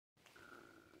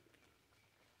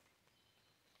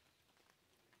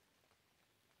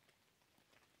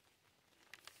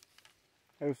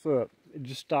Hey, what's up? It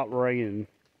just stopped raining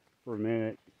for a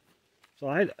minute. So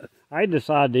I had this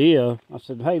idea. I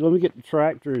said, hey, let me get the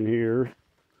tractor in here.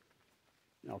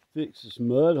 And I'll fix this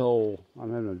mud hole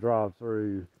I'm having to drive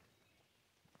through.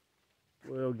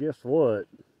 Well, guess what?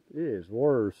 It is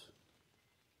worse.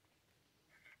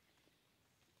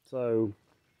 So,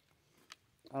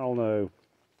 I don't know.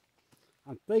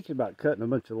 I'm thinking about cutting a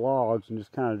bunch of logs and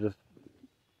just kind of just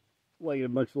laying a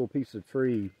bunch of little pieces of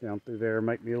tree down through there and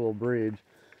make me a little bridge.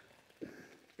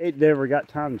 It never got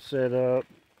time to set up.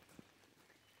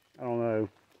 I don't know.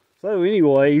 So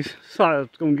anyways, so I was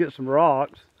going to get some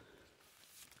rocks.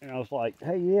 And I was like,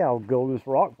 hey, yeah, I'll go in this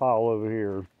rock pile over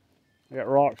here. I got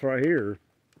rocks right here.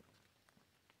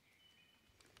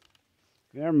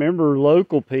 And I remember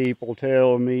local people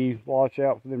telling me, watch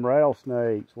out for them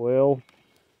rattlesnakes. Well,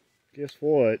 guess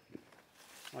what?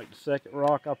 Like the second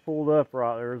rock I pulled up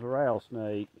right there is a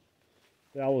rattlesnake.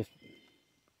 I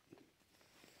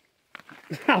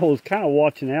was kind of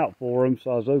watching out for him,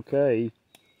 so I was okay.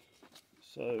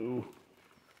 So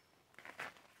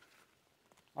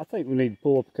I think we need to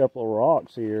pull up a couple of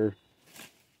rocks here,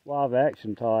 live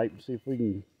action type, and see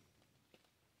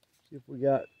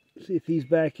if he's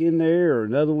back in there or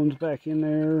another one's back in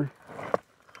there.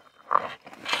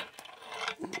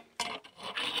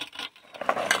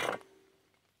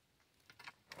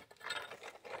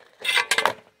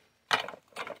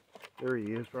 There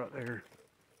he is right there.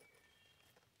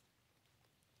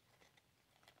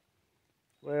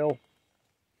 Well,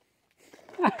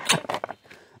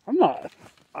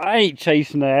 I ain't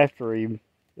chasing after him.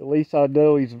 At least I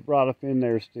know he's right up in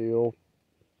there still.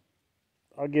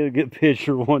 I'll get a good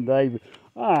picture one day, but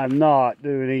I'm not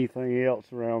doing anything else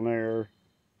around there.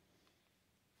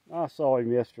 I saw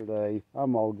him yesterday.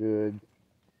 I'm all good.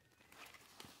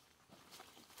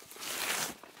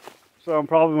 So I'm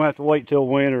probably going to have to wait till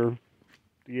winter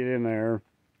to get in there.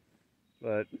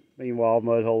 But meanwhile,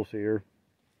 mud holes here.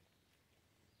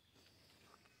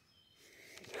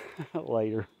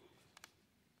 Later.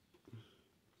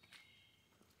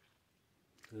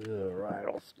 Ugh,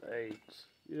 rattlesnakes.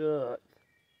 Yuck.